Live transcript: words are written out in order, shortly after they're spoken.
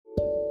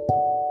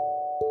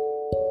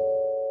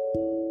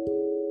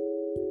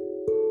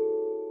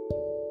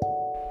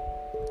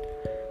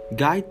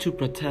Guide to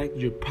protect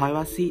your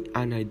privacy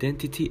and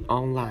identity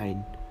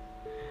online.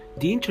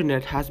 The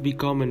internet has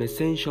become an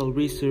essential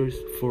resource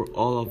for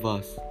all of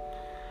us.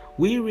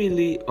 We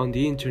rely on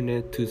the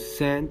internet to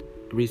send,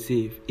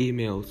 receive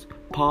emails,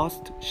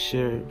 post,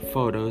 share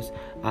photos,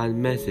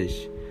 and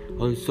message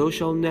on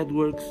social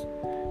networks,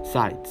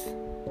 sites,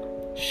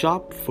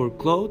 shop for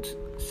clothes,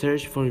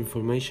 search for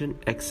information,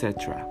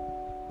 etc.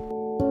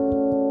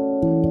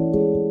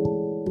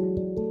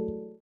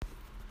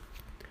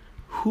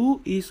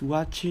 Who is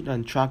watching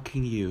and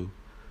tracking you?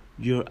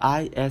 Your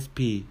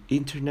ISP,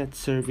 Internet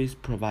Service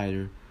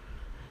Provider.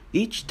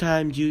 Each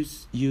time you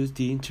use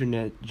the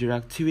internet, your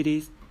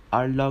activities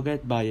are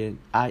logged by an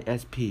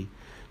ISP.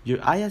 Your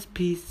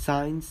ISP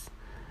assigns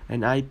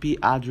an IP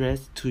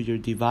address to your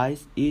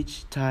device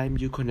each time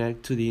you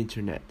connect to the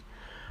internet.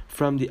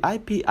 From the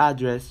IP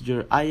address,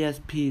 your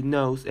ISP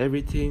knows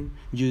everything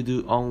you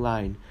do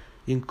online,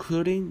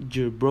 including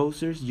your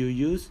browsers you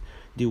use,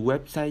 the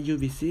website you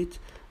visit,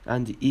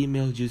 and the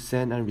emails you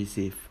send and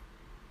receive.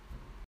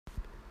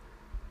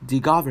 The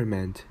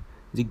government.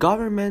 The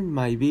government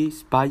might be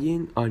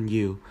spying on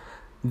you.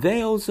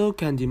 They also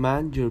can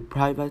demand your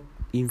private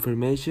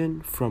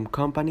information from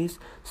companies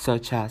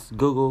such as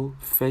Google,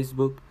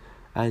 Facebook,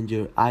 and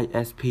your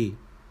ISP.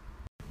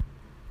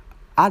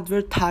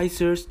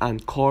 Advertisers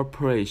and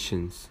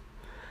corporations.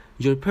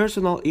 Your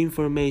personal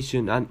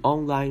information and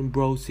online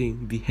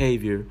browsing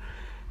behavior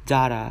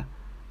data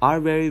are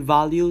very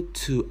valued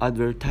to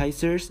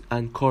advertisers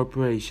and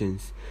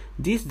corporations.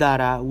 This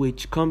data,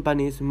 which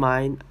companies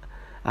mine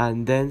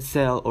and then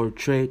sell or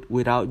trade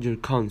without your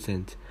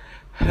consent,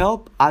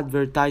 help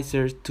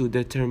advertisers to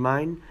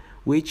determine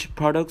which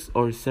products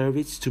or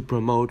service to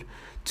promote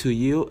to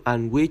you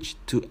and which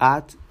to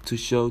add to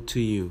show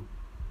to you.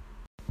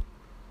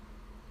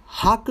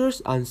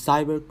 Hackers and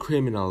cyber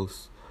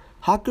criminals.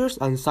 Hackers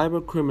and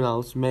cyber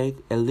criminals make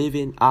a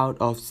living out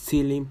of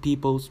stealing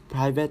people's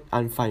private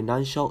and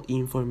financial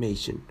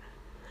information.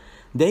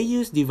 They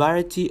use the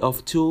variety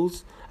of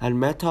tools and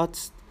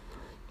methods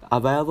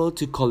available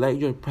to collect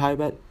your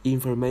private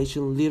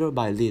information little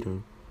by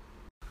little.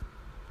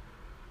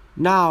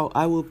 Now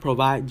I will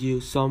provide you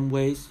some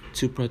ways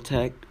to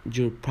protect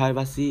your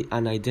privacy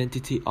and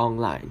identity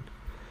online.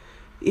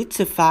 It's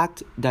a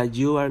fact that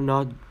you are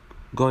not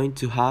going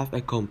to have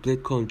a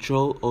complete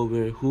control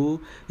over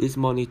who is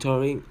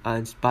monitoring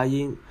and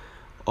spying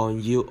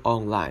on you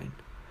online.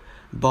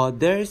 But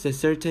there is a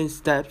certain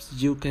steps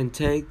you can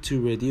take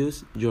to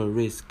reduce your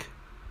risk.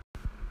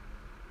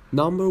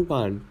 Number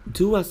 1.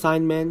 Do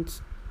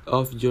assignments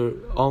of your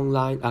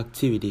online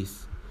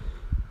activities.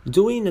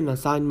 Doing an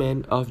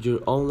assignment of your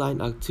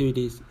online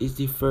activities is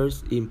the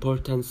first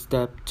important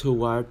step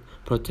toward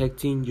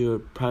protecting your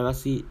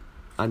privacy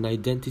and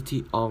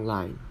identity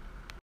online.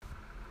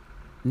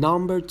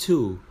 Number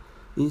 2.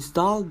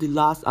 Install the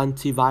last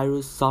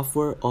antivirus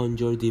software on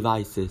your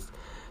devices.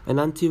 An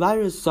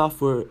antivirus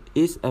software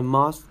is a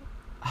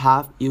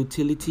must-have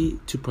utility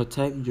to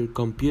protect your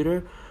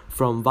computer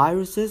from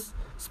viruses,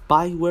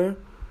 spyware,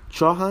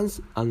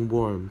 trojans, and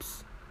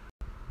worms.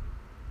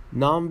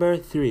 Number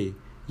 3.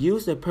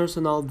 Use a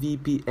personal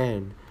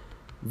VPN,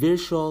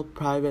 virtual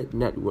private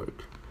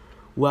network.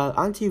 While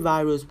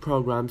antivirus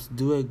programs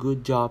do a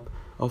good job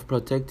of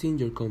protecting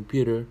your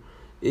computer,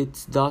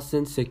 it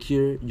doesn't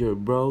secure your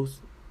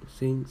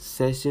browsing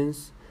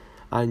sessions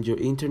and your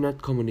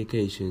internet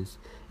communications.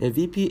 A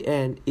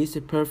VPN is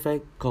a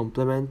perfect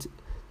complement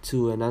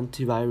to an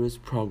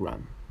antivirus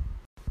program.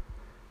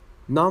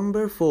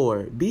 Number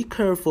 4. Be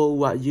careful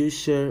what you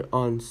share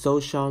on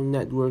social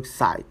network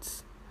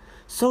sites.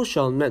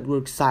 Social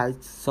network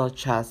sites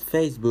such as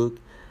Facebook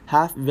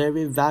have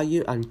very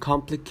vague and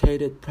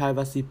complicated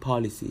privacy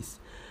policies.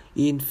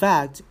 In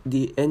fact,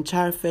 the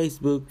entire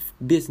Facebook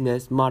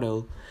business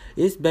model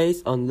is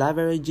based on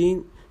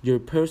leveraging your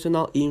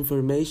personal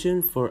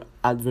information for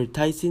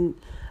advertising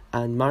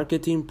and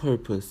marketing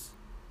purposes.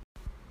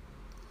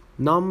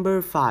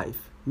 Number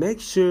 5. Make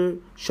sure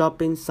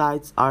shopping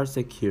sites are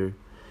secure.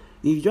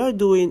 If you're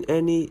doing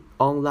any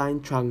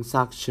online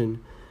transaction,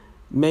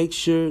 make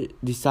sure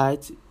the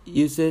site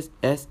uses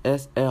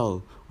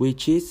SSL,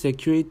 which is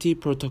Security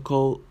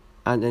Protocol,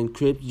 and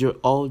encrypts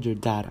all your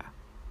data.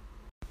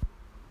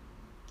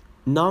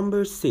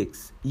 Number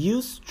 6.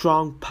 Use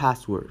strong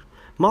passwords.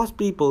 Most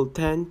people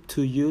tend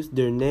to use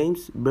their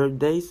names,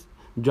 birthdays,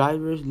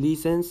 driver's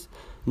license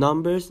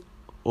numbers,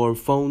 or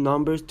phone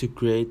numbers to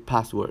create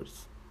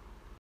passwords.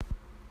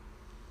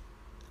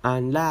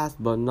 And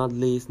last but not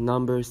least,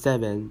 number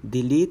 7.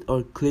 Delete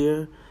or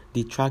clear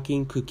the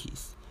tracking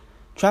cookies.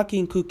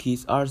 Tracking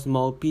cookies are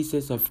small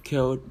pieces of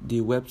code the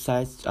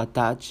websites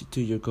attach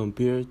to your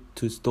computer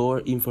to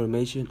store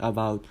information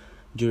about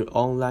your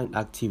online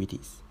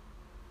activities.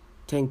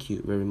 Thank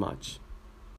you very much.